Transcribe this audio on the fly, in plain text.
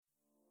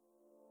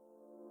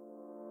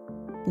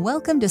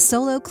Welcome to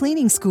Solo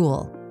Cleaning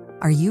School.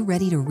 Are you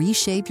ready to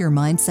reshape your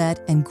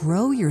mindset and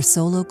grow your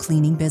solo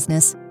cleaning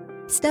business?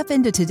 Step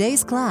into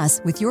today's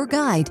class with your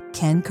guide,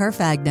 Ken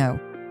Carfagno,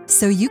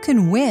 so you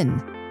can win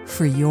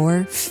for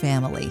your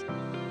family.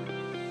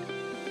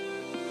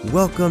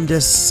 Welcome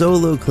to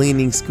Solo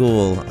Cleaning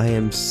School. I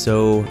am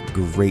so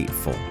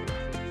grateful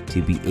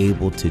to be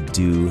able to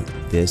do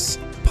this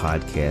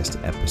podcast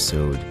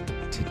episode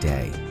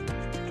today.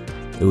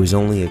 It was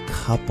only a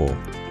couple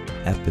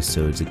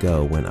episodes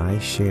ago when I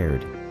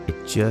shared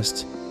it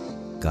just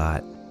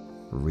got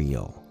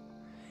real.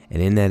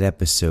 And in that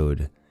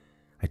episode,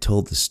 I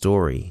told the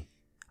story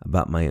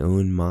about my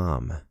own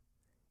mom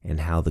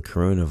and how the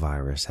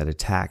coronavirus had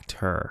attacked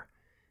her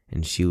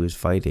and she was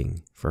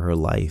fighting for her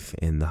life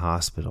in the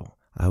hospital.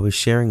 I was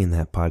sharing in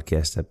that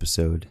podcast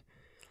episode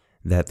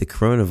that the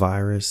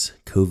coronavirus,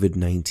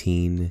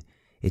 COVID-19,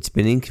 it's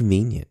been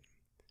inconvenient.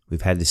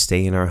 We've had to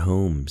stay in our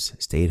homes,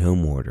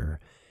 stay-at-home order.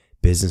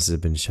 Businesses have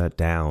been shut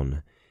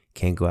down.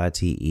 Can't go out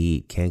to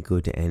eat. Can't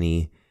go to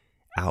any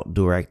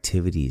outdoor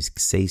activities.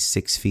 Stay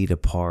 6 feet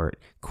apart.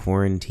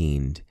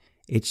 Quarantined.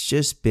 It's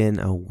just been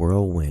a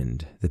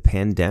whirlwind. The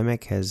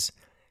pandemic has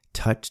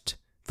touched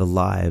the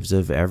lives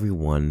of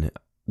everyone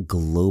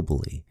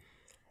globally.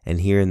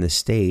 And here in the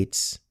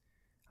States,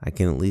 I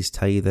can at least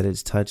tell you that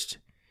it's touched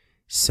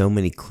so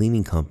many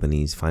cleaning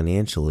companies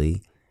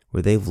financially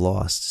where they've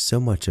lost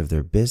so much of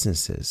their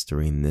businesses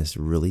during this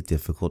really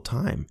difficult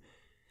time.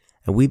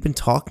 And we've been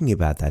talking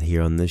about that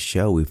here on this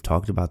show. We've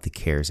talked about the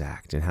CARES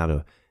Act and how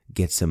to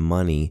get some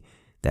money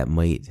that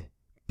might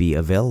be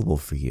available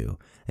for you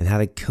and how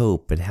to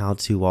cope and how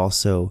to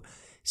also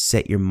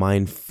set your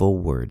mind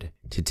forward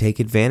to take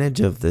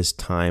advantage of this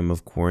time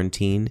of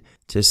quarantine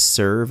to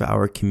serve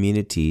our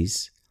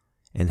communities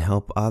and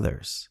help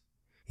others.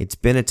 It's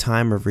been a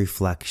time of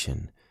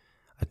reflection,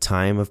 a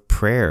time of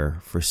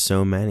prayer for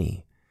so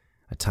many,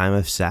 a time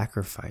of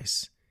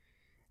sacrifice.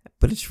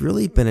 But it's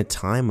really been a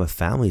time of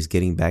families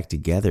getting back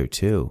together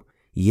too.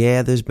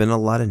 Yeah, there's been a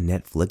lot of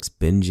Netflix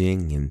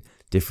binging and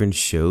different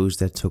shows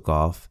that took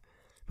off.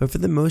 But for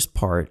the most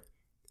part,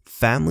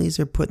 families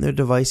are putting their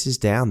devices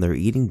down. They're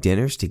eating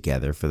dinners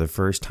together for the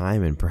first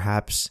time in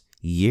perhaps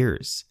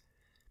years.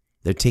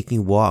 They're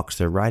taking walks.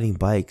 They're riding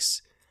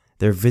bikes.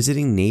 They're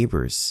visiting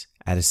neighbors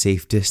at a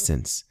safe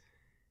distance.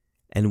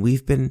 And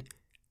we've been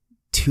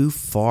too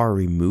far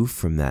removed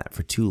from that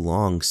for too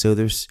long. So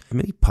there's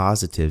many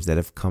positives that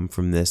have come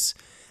from this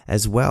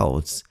as well.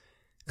 It's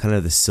kind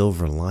of the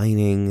silver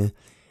lining,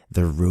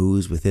 the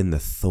rose within the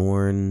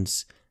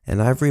thorns.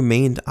 And I've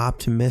remained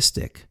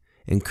optimistic,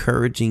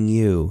 encouraging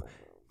you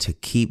to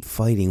keep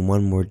fighting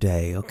one more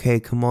day.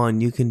 Okay, come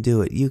on, you can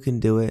do it. You can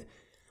do it.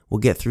 We'll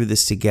get through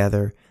this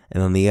together.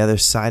 And on the other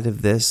side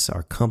of this,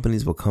 our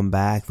companies will come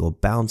back. They'll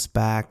bounce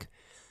back.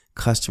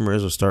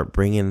 Customers will start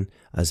bringing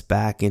us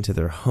back into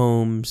their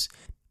homes.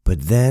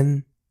 But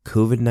then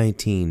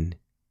COVID-19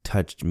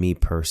 touched me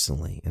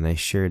personally, and I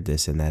shared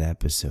this in that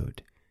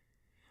episode,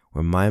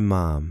 where my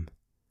mom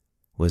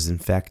was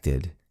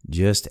infected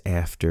just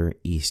after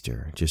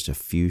Easter, just a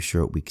few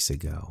short weeks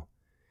ago.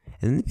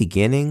 And in the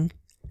beginning,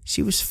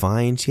 she was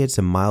fine. She had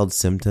some mild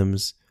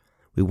symptoms.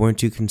 We weren't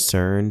too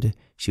concerned.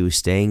 She was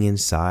staying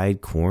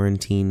inside,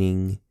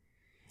 quarantining.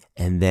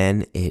 And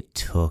then it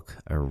took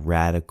a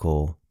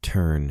radical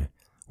turn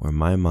where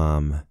my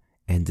mom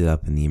ended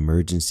up in the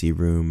emergency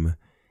room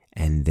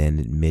and then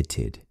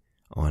admitted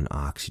on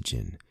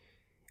oxygen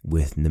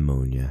with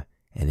pneumonia.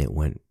 And it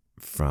went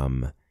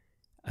from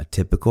a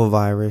typical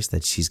virus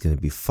that she's going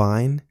to be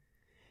fine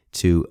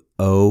to,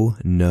 oh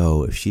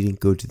no, if she didn't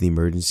go to the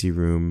emergency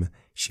room,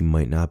 she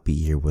might not be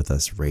here with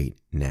us right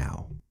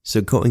now.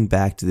 So going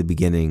back to the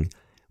beginning,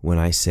 when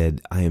I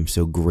said I am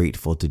so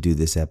grateful to do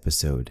this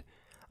episode,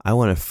 I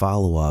want to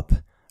follow up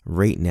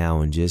right now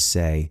and just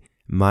say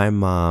my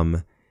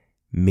mom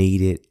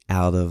made it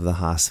out of the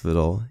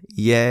hospital.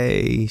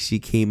 Yay! She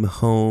came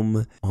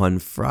home on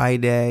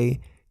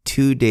Friday,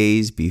 2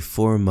 days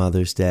before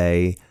Mother's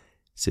Day.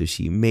 So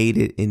she made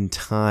it in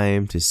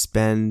time to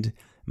spend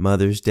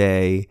Mother's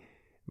Day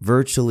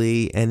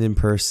virtually and in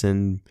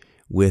person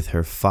with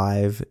her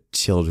 5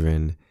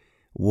 children.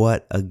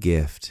 What a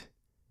gift.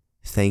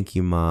 Thank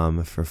you,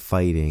 Mom, for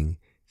fighting.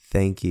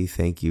 Thank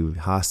you,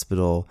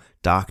 hospital,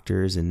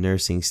 doctors, and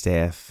nursing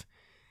staff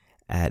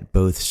at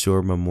both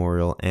Shore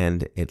Memorial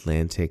and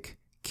Atlantic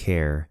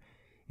Care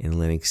in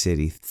Atlantic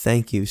City.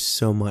 Thank you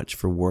so much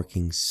for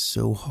working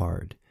so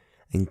hard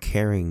and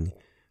caring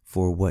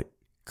for what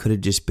could have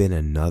just been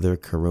another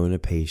corona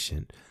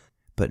patient.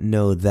 But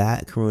no,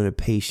 that corona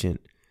patient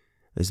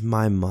is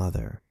my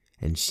mother,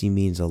 and she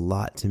means a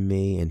lot to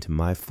me and to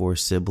my 4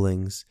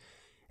 siblings.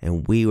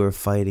 And we were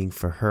fighting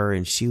for her,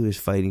 and she was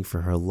fighting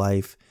for her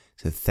life.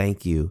 So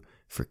thank you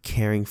for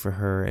caring for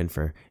her and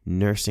for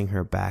nursing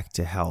her back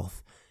to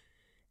health.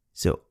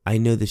 So I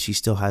know that she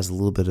still has a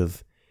little bit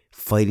of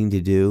fighting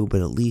to do,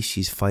 but at least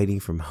she's fighting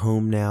from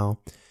home now.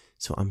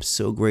 So I'm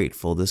so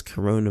grateful. This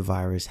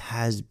coronavirus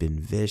has been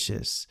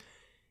vicious.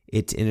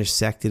 It's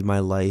intersected my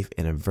life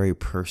in a very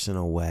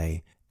personal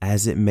way.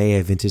 as it may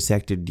have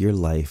intersected your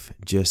life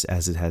just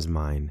as it has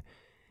mine.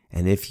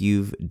 And if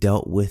you've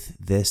dealt with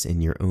this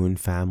in your own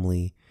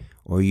family,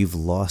 or you've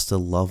lost a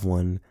loved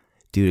one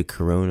due to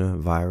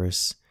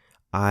coronavirus,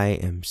 I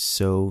am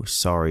so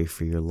sorry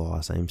for your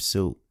loss. I'm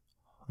so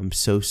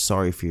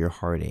sorry for your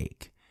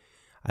heartache.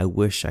 I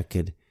wish I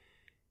could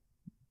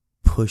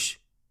push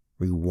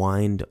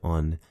rewind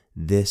on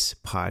this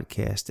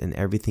podcast and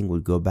everything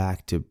would go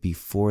back to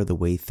before the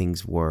way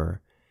things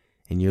were,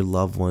 and your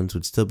loved ones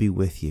would still be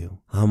with you.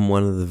 I'm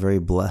one of the very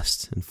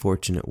blessed and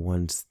fortunate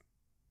ones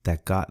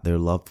that got their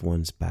loved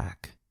ones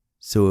back.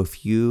 So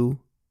if you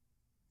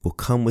will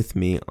come with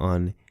me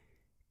on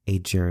a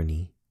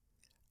journey,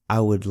 I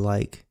would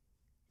like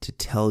to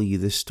tell you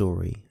the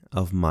story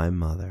of my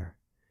mother.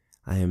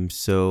 I am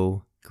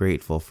so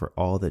grateful for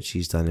all that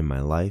she's done in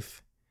my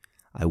life.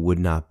 I would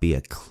not be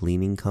a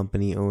cleaning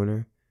company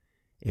owner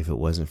if it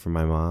wasn't for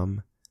my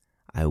mom.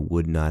 I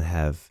would not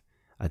have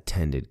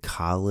attended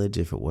college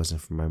if it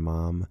wasn't for my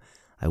mom.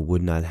 I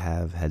would not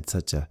have had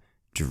such a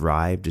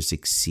drive to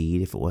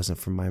succeed if it wasn't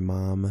for my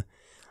mom.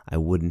 I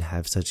wouldn't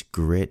have such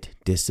grit,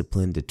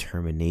 discipline,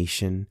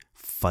 determination,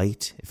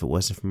 fight if it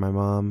wasn't for my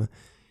mom.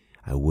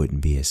 I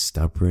wouldn't be as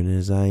stubborn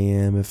as I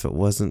am if it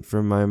wasn't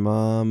for my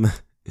mom.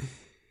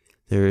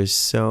 There are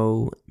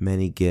so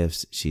many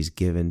gifts she's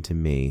given to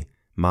me.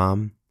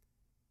 Mom,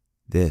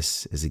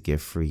 this is a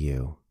gift for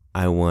you.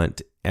 I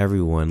want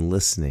everyone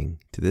listening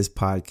to this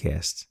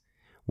podcast,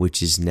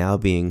 which is now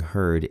being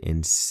heard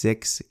in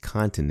 6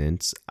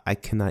 continents. I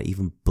cannot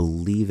even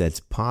believe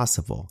that's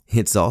possible.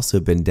 It's also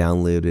been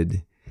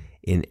downloaded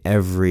in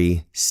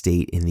every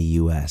state in the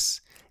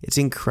U.S. It's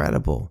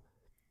incredible.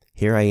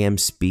 Here I am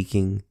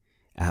speaking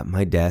at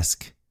my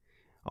desk,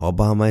 all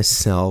by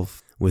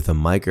myself, with a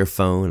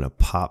microphone, a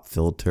pop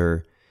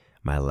filter,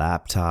 my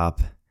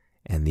laptop,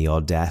 and the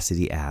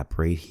Audacity app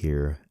right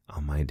here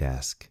on my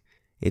desk.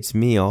 It's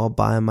me all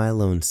by my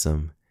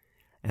lonesome,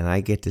 and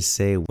I get to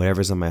say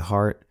whatever's on my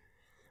heart,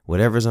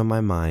 whatever's on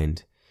my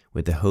mind,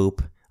 with the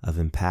hope of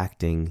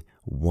impacting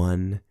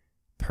one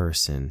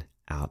person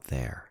out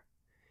there.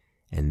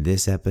 And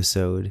this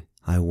episode,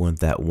 I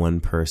want that one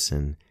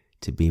person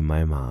to be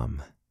my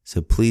mom.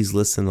 So please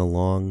listen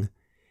along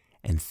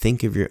and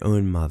think of your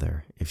own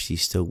mother, if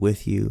she's still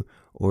with you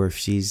or if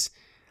she's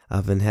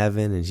up in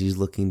heaven and she's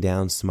looking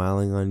down,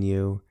 smiling on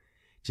you.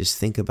 Just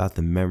think about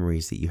the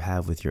memories that you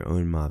have with your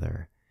own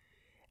mother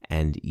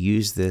and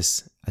use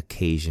this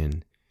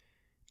occasion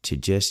to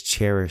just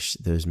cherish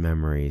those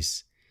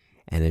memories.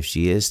 And if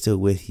she is still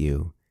with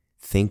you,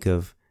 think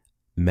of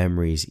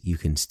memories you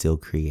can still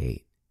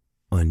create.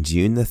 On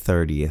June the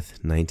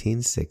 30th,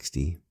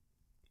 1960,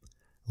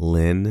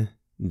 Lynn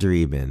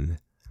Dreeben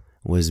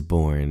was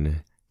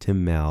born to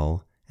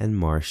Mel and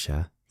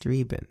Marcia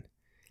Dreeben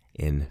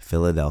in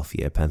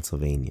Philadelphia,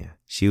 Pennsylvania.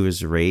 She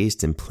was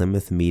raised in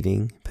Plymouth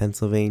Meeting,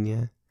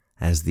 Pennsylvania,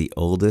 as the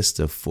oldest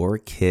of 4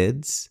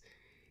 kids,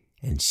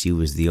 and she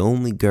was the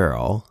only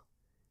girl,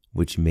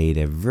 which made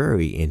a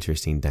very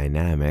interesting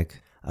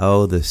dynamic.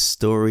 Oh, the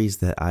stories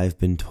that I've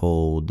been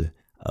told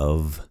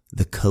of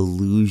the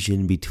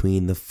collusion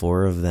between the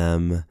 4 of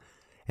them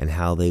and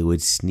how they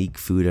would sneak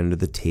food under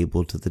the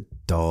table to the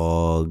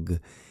dog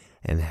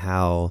and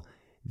how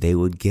they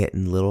would get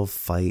in little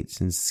fights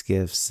and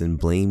skiffs and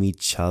blame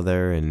each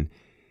other and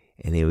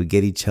they would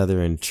get each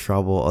other in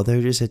trouble. Oh,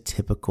 they're just a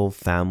typical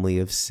family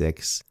of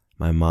 6.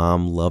 My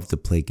mom loved to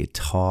play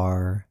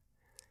guitar.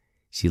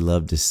 She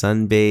loved to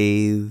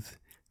sunbathe,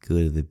 go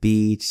to the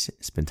beach,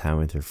 spend time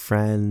with her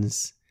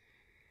friends.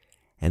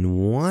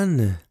 And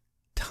one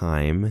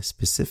time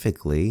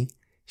specifically,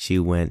 she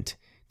went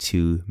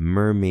to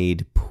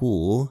Mermaid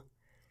Pool.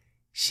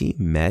 She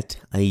met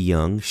a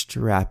young,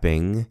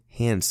 strapping,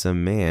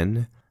 handsome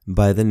man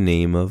by the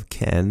name of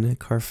Ken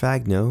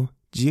Carfagno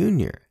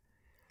Jr.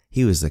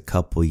 He was a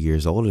couple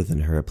years older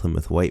than her at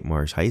Plymouth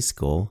Whitemarsh High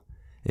School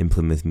in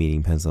Plymouth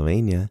Meeting,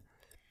 Pennsylvania.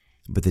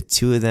 But the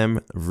 2 of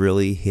them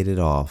really hit it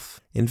off.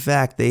 In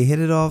fact, they hit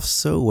it off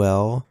so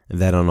well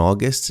that on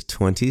August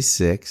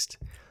 26th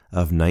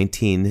of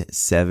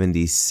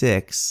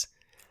 1976,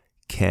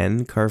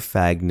 Ken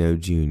Carfagno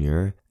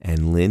Jr.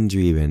 and Lynn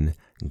Dreeben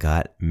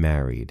got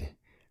married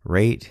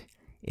right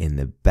in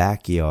the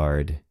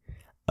backyard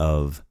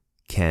of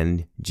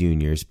Ken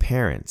Jr.'s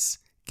parents,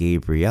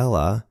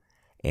 Gabriella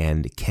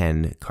and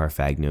Ken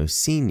Carfagno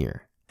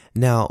Sr.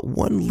 Now,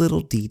 one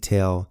little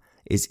detail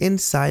is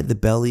inside the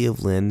belly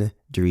of Lynn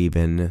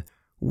Dreeben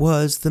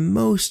was the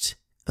most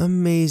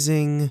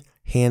amazing,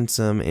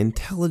 handsome,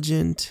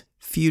 intelligent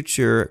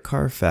future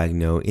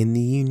Carfagno in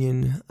the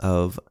union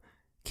of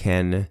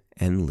Ken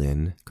and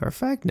Lynn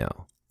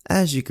Carfagno.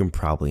 As you can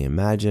probably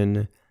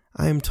imagine,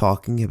 I am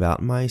talking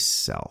about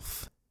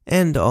myself.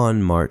 And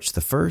on March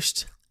the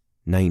 1st,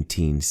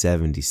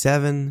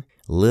 1977,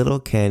 little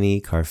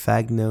Kenny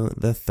Carfagno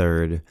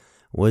III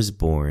was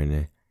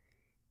born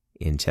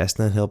in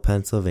Chestnut Hill,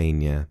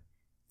 Pennsylvania,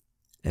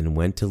 and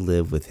went to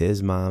live with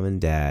his mom and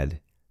dad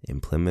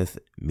in Plymouth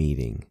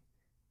Meeting.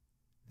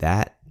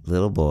 That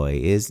little boy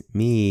is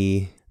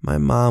me. My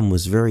mom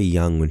was very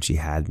young when she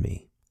had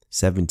me.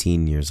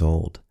 17 years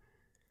old.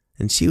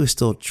 And she was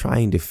still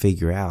trying to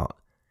figure out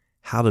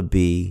how to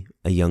be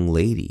a young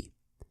lady,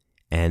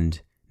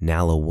 and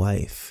now a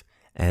wife,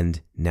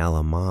 and now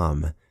a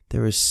mom.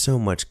 There was so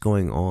much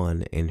going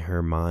on in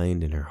her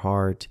mind and her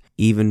heart,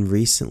 even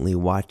recently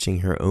watching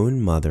her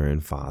own mother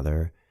and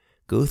father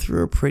go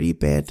through a pretty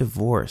bad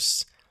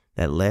divorce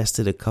that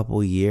lasted a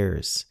couple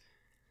years.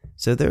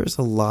 So there was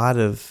a lot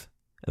of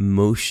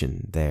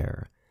emotion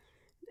there.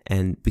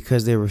 And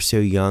because they were so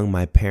young,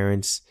 my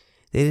parents,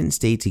 they didn't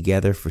stay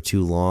together for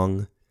too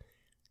long.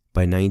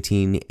 By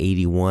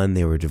 1981,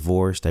 they were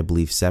divorced, I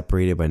believe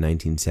separated by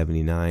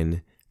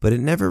 1979. But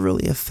it never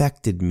really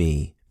affected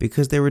me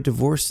because they were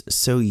divorced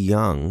so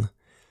young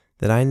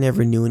that I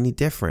never knew any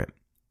different.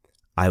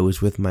 I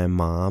was with my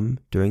mom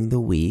during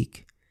the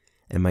week,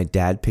 and my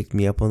dad picked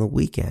me up on the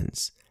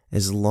weekends.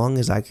 As long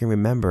as I can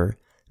remember,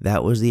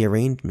 that was the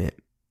arrangement.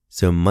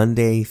 So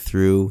Monday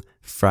through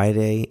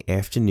Friday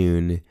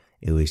afternoon,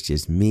 it was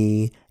just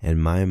me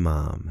and my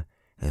mom,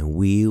 and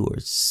we were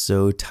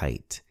so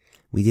tight.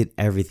 We did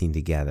everything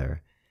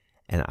together,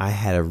 and I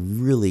had a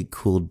really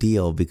cool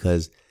deal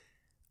because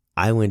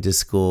I went to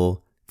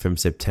school from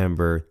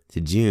September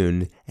to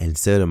June, and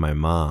so did my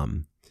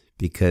mom,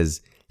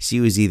 because she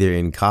was either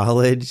in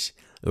college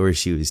or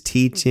she was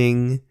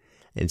teaching,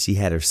 and she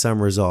had her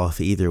summers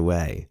off either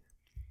way.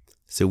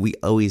 So we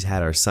always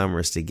had our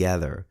summers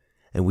together,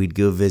 and we'd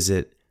go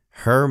visit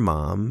her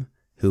mom,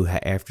 who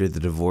after the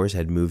divorce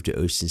had moved to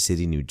Ocean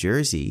City, New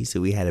Jersey.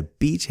 So we had a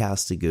beach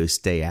house to go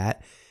stay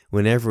at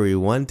whenever we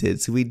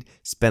wanted. So we'd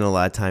spend a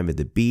lot of time at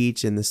the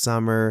beach in the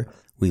summer.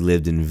 We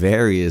lived in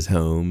various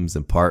homes,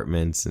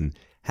 apartments, and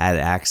had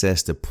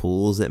access to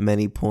pools at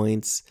many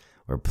points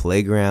or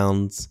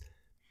playgrounds.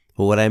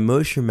 But what I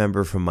most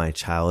remember from my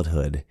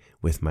childhood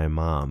with my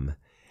mom,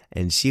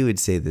 and she would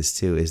say this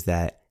too, is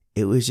that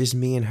it was just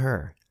me and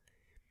her.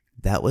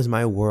 That was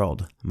my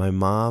world. My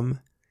mom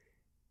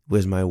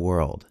was my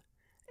world.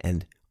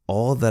 And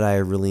all that I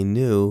really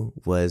knew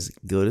was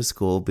go to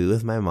school, be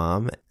with my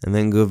mom, and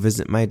then go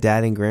visit my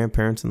dad and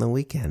grandparents on the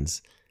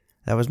weekends.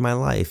 That was my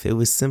life. It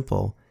was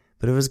simple,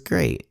 but it was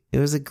great. It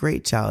was a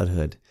great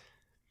childhood.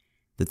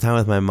 The time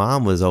with my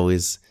mom was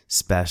always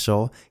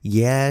special.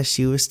 Yeah,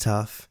 she was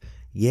tough.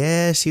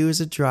 Yeah, she was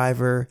a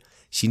driver.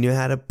 She knew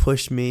how to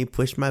push me,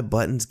 push my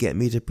buttons, get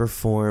me to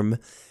perform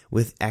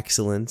with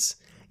excellence,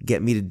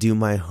 get me to do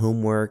my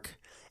homework.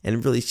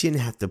 And really, she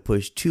didn't have to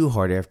push too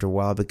hard after a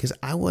while because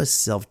I was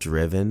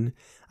self-driven.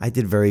 I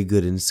did very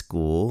good in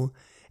school.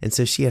 And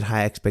so she had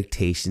high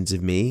expectations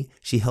of me.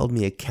 She held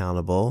me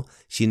accountable.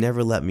 She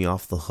never let me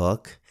off the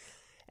hook.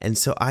 And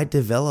so I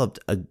developed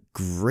a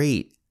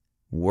great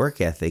work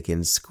ethic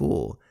in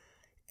school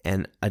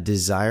and a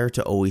desire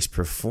to always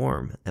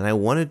perform. And I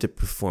wanted to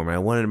perform. I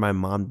wanted my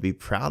mom to be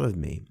proud of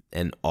me.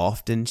 And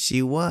often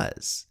she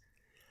was.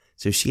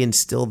 So she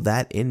instilled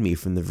that in me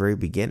from the very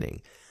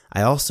beginning.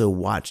 I also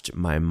watched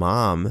my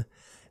mom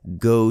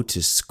go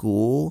to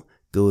school,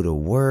 go to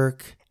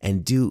work,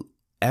 and do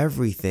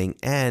everything,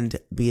 and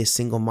be a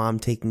single mom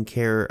taking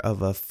care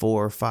of a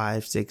 4,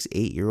 5, 6,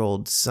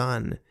 8-year-old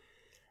son.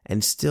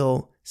 And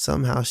still,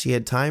 somehow she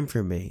had time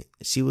for me.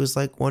 She was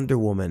like Wonder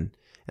Woman.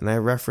 And I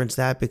reference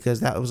that because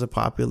that was a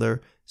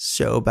popular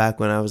show back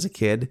when I was a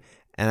kid.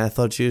 And I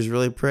thought she was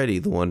really pretty,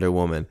 the Wonder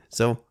Woman.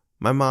 So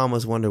my mom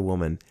was Wonder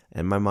Woman.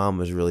 And my mom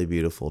was really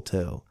beautiful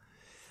too.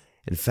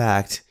 In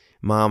fact,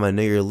 Mom, I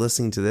know you're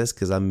listening to this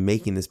because I'm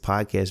making this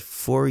podcast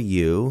for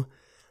you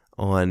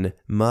on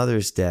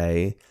Mother's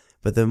Day.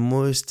 But the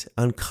most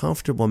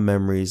uncomfortable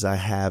memories I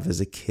have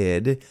as a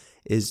kid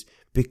is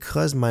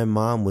because my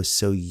mom was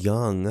so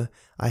young.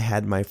 I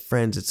had my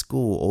friends at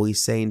school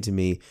always saying to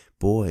me,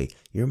 "Boy,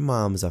 your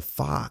mom's a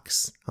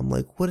fox." I'm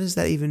like, what does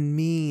that even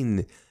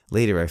mean?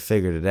 Later, I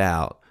figured it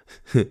out.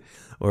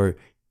 or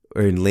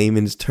in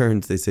layman's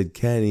terms, they said,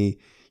 "Kenny,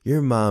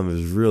 your mom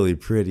is really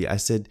pretty." I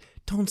said,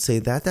 "Don't say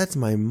that. That's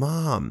my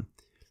mom."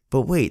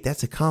 But wait,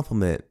 that's a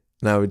compliment.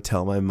 And I would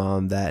tell my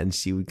mom that, and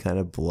she would kind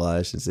of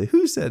blush and say,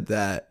 "Who said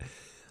that?"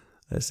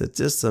 I said,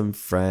 "Just some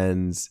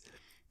friends."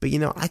 But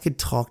I could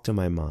talk to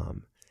my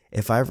mom.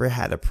 If I ever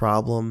had a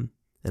problem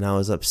and I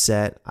was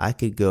upset, I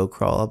could go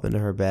crawl up into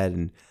her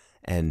bed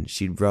and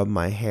she'd rub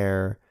my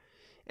hair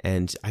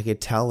and I could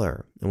tell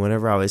her. And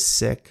whenever I was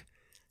sick,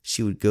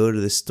 she would go to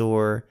the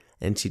store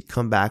and she'd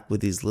come back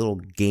with these little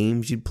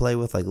games you'd play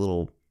with, like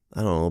little,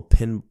 I don't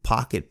know,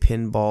 pocket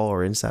pinball,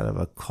 or inside of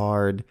a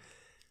card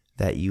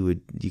that you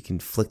can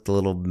flick the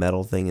little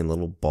metal thing and a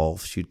little ball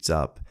shoots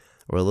up,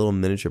 or a little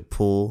miniature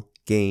pool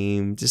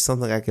game, just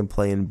something I can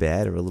play in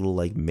bed, or a little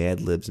like Mad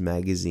Libs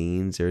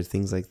magazines or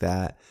things like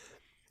that.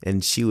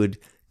 And she would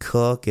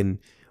cook and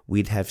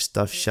we'd have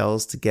stuffed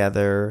shells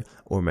together,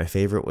 or my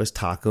favorite was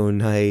taco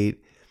night,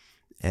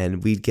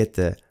 and we'd get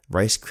the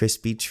Rice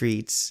Krispie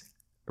treats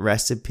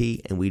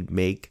recipe and we'd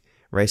make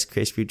Rice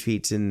Krispie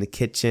treats in the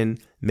kitchen,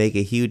 make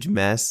a huge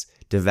mess,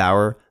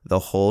 devour the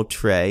whole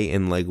tray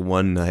in like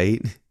one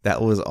night.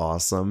 That was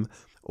awesome.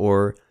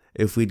 Or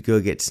if we'd go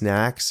get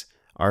snacks,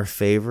 our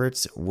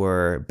favorites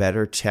were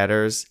Better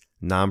Cheddars,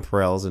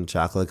 Nonpareils, and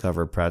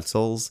chocolate-covered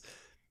pretzels.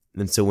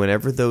 And so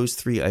whenever those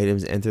 3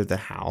 items enter the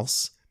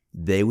house,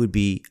 they would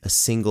be a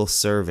single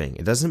serving.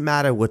 It doesn't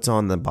matter what's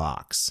on the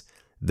box.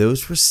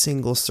 Those were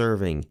single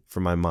serving for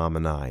my mom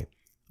and I.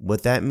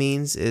 What that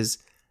means is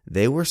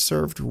they were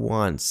served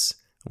once.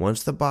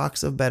 Once the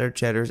box of Better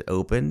Cheddars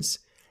opens,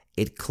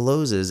 it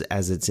closes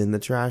as it's in the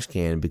trash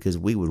can because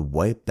we would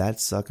wipe that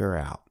sucker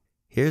out.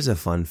 Here's a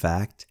fun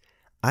fact.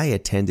 I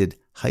attended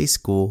high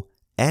school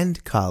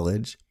and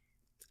college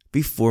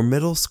before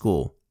middle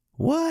school.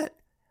 What?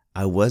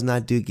 I was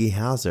not Doogie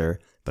Howser,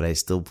 but I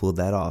still pulled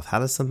that off. How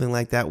does something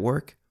like that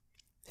work?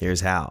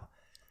 Here's how.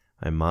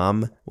 My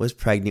mom was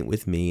pregnant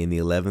with me in the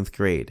 11th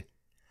grade.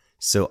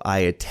 So I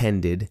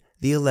attended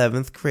the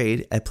 11th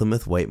grade at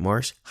Plymouth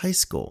Whitemarsh High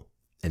School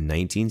in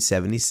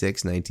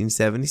 1976,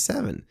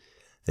 1977.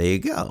 There you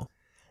go.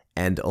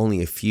 And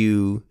only a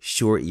few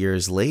short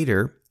years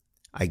later,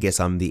 I guess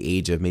I'm the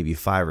age of maybe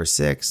 5 or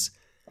 6,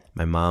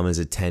 my mom is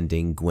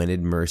attending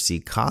Gwynedd Mercy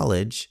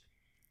College,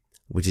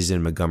 which is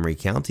in Montgomery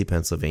County,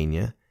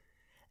 Pennsylvania.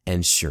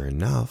 And sure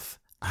enough,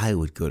 I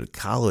would go to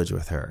college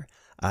with her.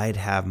 I'd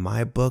have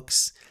my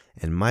books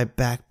and my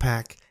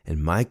backpack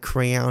and my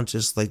crayon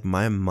just like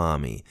my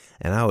mommy.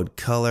 And I would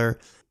color,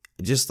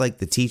 just like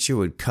the teacher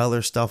would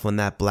color stuff on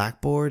that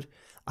blackboard,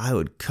 I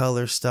would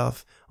color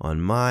stuff on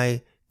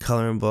my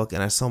coloring book.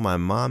 And I saw my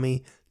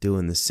mommy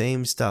doing the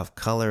same stuff,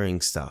 coloring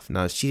stuff.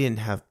 Now, she didn't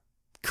have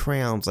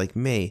crayons like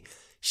me.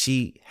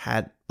 She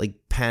had like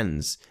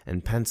pens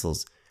and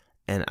pencils.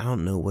 And I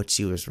don't know what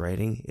she was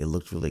writing. It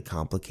looked really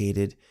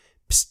complicated.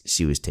 Psst,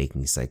 she was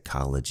taking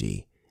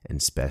psychology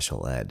and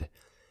special ed.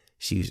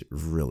 She's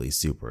really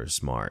super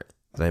smart.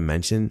 Did I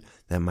mention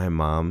that my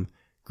mom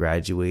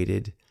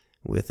graduated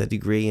with a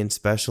degree in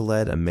special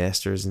ed, a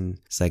master's in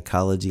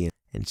psychology,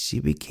 and she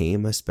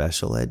became a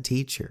special ed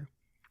teacher?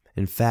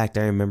 In fact,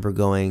 I remember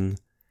going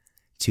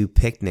to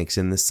picnics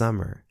in the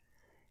summer,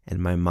 and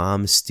my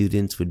mom's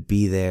students would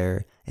be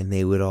there, and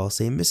they would all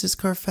say, Mrs.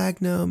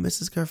 Carfagno,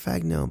 Mrs.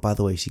 Carfagno. By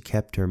the way, she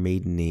kept her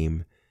maiden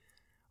name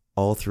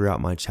all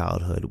throughout my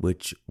childhood,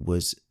 which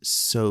was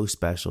so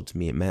special to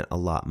me. It meant a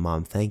lot.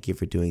 Mom, thank you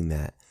for doing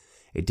that.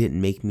 It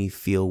didn't make me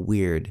feel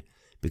weird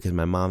because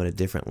my mom had a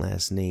different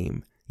last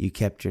name. You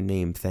kept your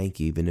name, thank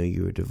you, even though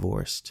you were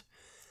divorced.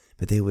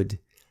 But they would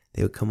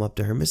come up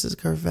to her, Mrs.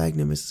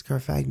 Carfagno, Mrs.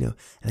 Carfagno,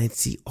 and I'd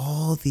see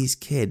all these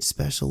kids,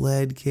 special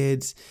ed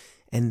kids,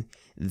 and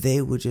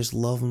they would just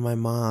love my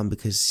mom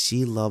because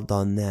she loved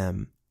on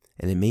them,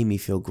 and it made me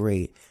feel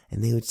great.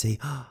 And they would say,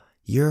 oh,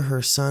 you're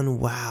her son,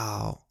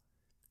 wow.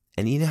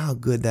 And you know how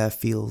good that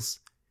feels?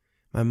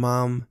 My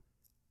mom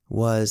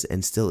was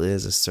and still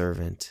is a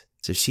servant,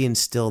 so she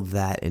instilled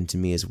that into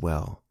me as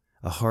well,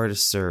 a heart of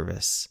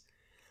service,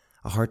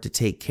 a heart to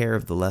take care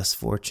of the less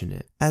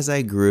fortunate. As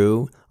I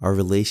grew, our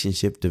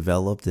relationship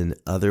developed in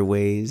other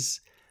ways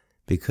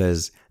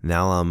because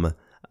now I'm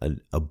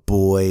a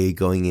boy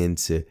going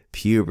into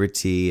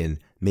puberty and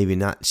maybe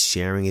not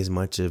sharing as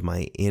much of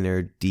my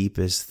inner,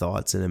 deepest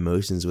thoughts and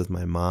emotions with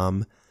my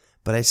mom,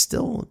 but I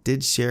still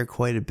did share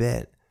quite a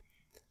bit.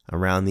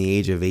 Around the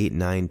age of 8,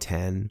 9,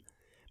 10,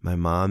 my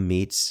mom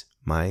meets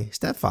my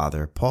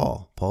stepfather,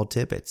 Paul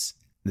Tippett.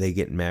 They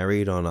get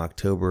married on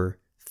October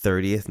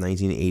 30th,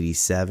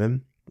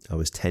 1987. I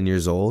was 10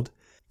 years old.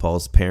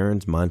 Paul's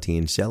parents, Monty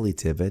and Shelley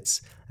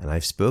Tippett, and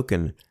I've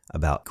spoken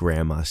about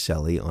Grandma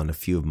Shelley on a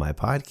few of my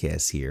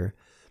podcasts here.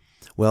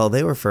 Well,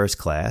 they were first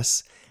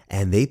class,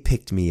 and they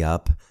picked me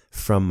up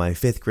from my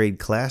 5th grade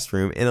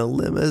classroom in a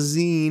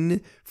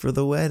limousine for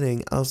the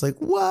wedding. I was like,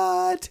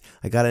 what?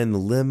 I got in the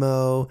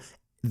limo.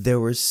 There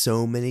were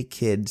so many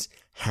kids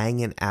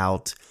hanging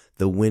out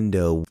the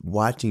window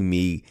watching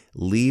me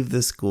leave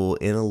the school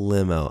in a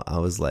limo. I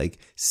was like,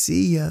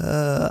 see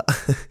ya.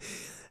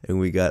 And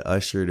we got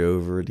ushered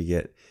over to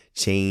get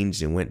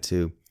changed and went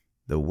to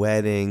the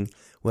wedding.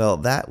 Well,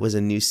 that was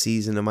a new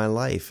season of my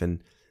life.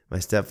 And my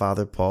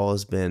stepfather, Paul,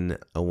 has been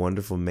a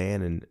wonderful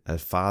man and a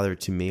father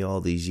to me all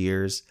these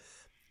years.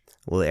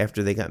 Well,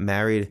 after they got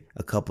married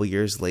a couple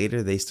years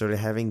later, they started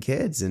having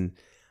kids. And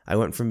I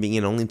went from being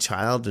an only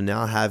child to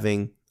now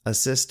having a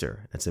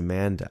sister. That's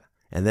Amanda.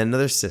 And then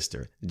another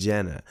sister,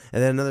 Jenna.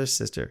 And then another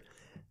sister,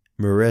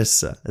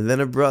 Marissa. And then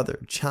a brother,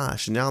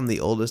 Josh. Now I'm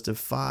the oldest of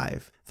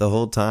 5. The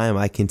whole time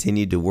I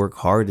continued to work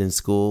hard in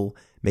school,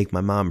 make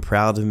my mom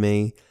proud of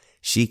me.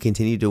 She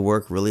continued to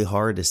work really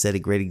hard to set a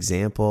great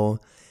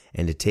example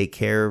and to take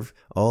care of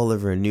all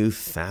of her new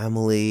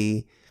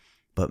family.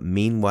 But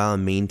meanwhile,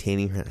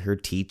 maintaining her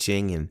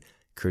teaching and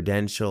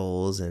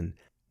credentials and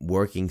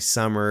working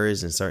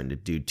summers and starting to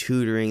do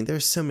tutoring.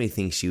 There's so many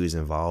things she was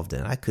involved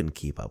in. I couldn't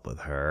keep up with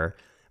her,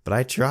 but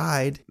I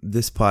tried.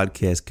 This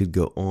podcast could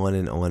go on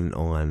and on and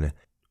on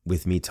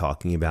with me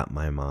talking about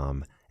my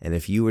mom. And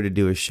if you were to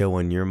do a show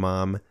on your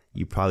mom,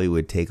 you probably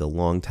would take a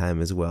long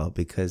time as well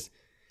because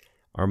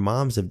our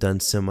moms have done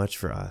so much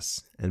for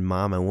us. And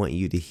Mom, I want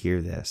you to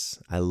hear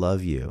this. I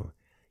love you.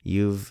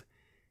 You've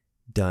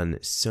done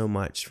so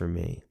much for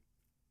me.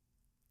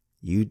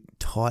 You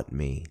taught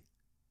me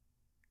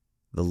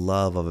the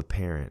love of a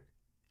parent.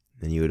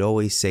 And you would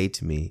always say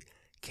to me,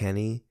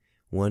 Kenny,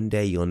 One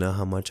day you'll know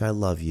how much I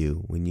love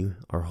you when you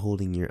are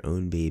holding your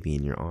own baby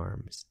in your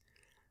arms.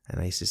 And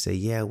I used to say,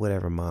 yeah,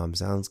 whatever, Mom,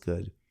 sounds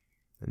good.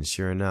 And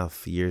sure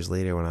enough, years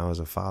later when I was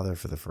a father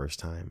for the first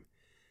time,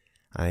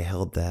 I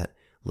held that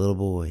little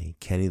boy,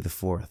 Kenny the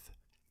Fourth,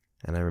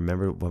 and I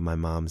remembered what my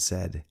mom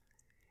said,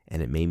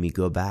 and it made me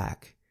go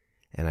back,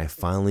 and I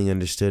finally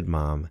understood,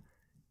 Mom,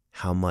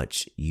 how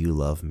much you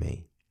love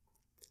me.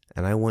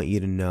 And I want you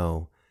to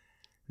know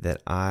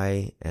that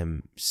I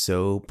am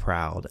so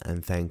proud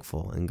and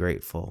thankful and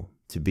grateful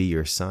to be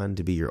your son,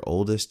 to be your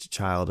oldest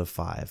child of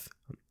 5.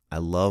 I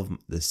love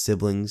the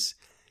siblings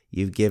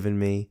you've given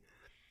me.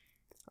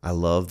 I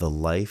love the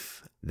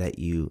life that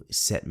you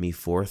set me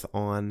forth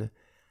on.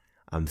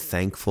 I'm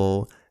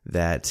thankful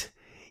that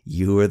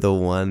you are the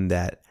one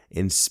that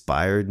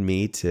inspired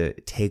me to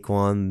take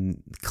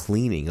on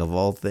cleaning of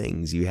all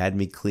things. You had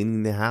me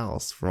cleaning the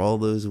house for all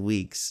those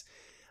weeks.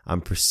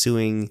 I'm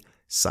pursuing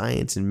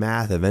science and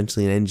math,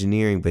 eventually in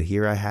engineering, but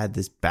here I had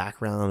this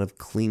background of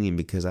cleaning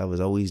because I was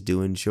always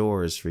doing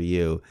chores for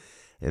you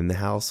in the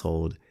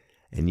household.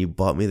 And you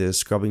bought me those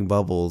scrubbing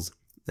bubbles.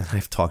 And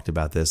I've talked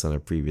about this on a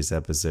previous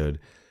episode.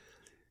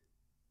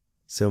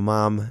 So,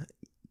 Mom,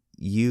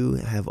 you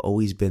have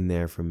always been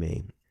there for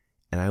me.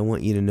 And I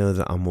want you to know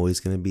that I'm always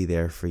going to be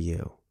there for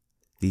you.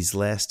 These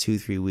last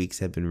 2-3 weeks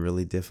have been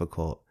really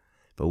difficult,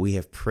 but we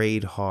have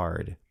prayed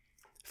hard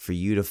for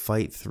you to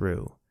fight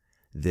through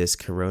this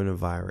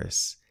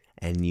coronavirus.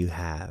 And you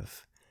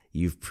have.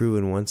 You've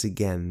proven once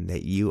again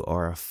that you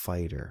are a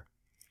fighter.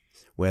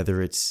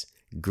 Whether it's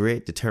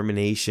grit,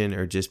 determination,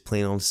 or just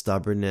plain old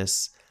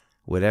stubbornness,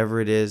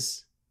 whatever it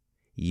is,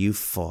 you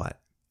fought.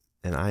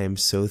 And I am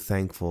so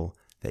thankful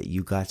that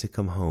you got to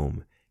come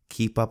home.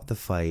 Keep up the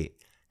fight.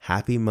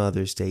 Happy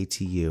Mother's Day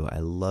to you. I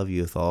love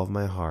you with all of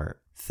my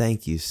heart.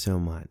 Thank you so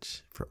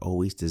much for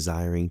always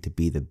desiring to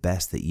be the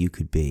best that you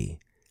could be,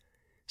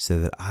 so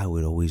that I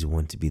would always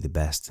want to be the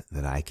best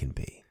that I can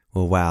be.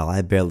 Well, wow,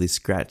 I barely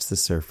scratched the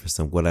surface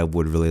of what I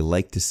would really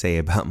like to say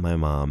about my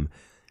mom,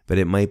 but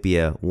it might be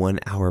a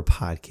 1-hour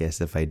podcast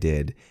if I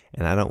did,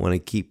 and I don't want to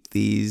keep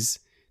these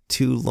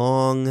too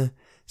long.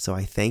 So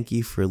I thank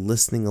you for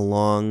listening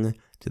along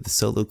to the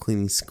Solo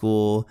Cleaning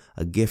School,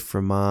 a gift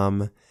from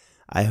Mom.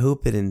 I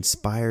hope it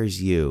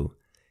inspires you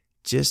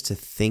just to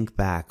think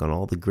back on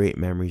all the great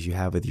memories you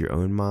have with your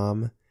own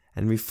mom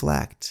and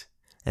reflect,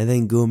 and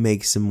then go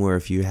make some more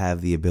if you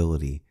have the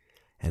ability.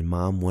 And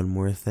Mom, one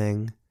more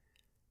thing.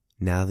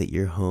 Now that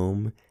you're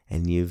home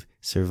and you've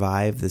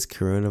survived this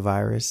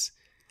coronavirus,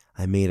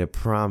 I made a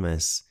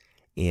promise,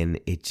 and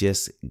it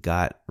just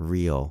got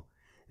real,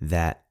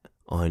 that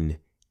on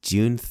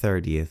June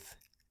 30th,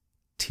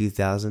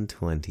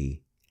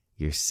 2020,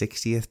 your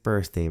 60th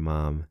birthday,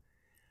 Mom,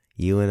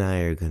 you and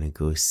I are going to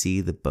go see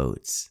the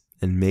boats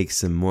and make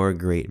some more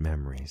great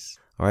memories.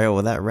 All right,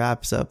 well, that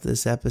wraps up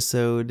this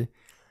episode.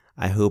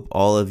 I hope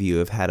all of you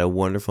have had a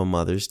wonderful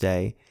Mother's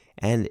Day.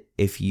 And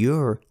if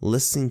you're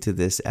listening to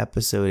this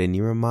episode and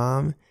you're a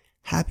mom,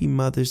 happy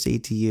Mother's Day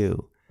to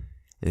you.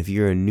 And if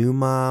you're a new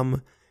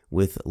mom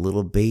with a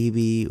little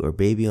baby or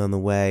baby on the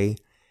way,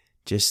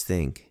 just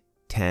think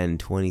 10,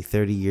 20,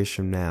 30 years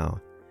from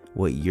now,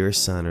 what your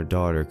son or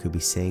daughter could be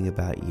saying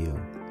about you.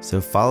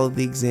 So follow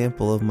the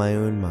example of my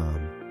own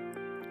mom,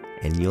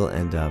 and you'll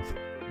end up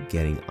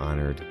getting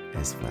honored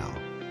as well.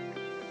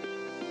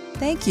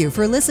 Thank you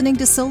for listening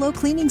to Solo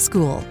Cleaning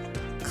School.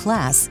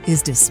 Class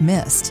is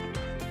dismissed.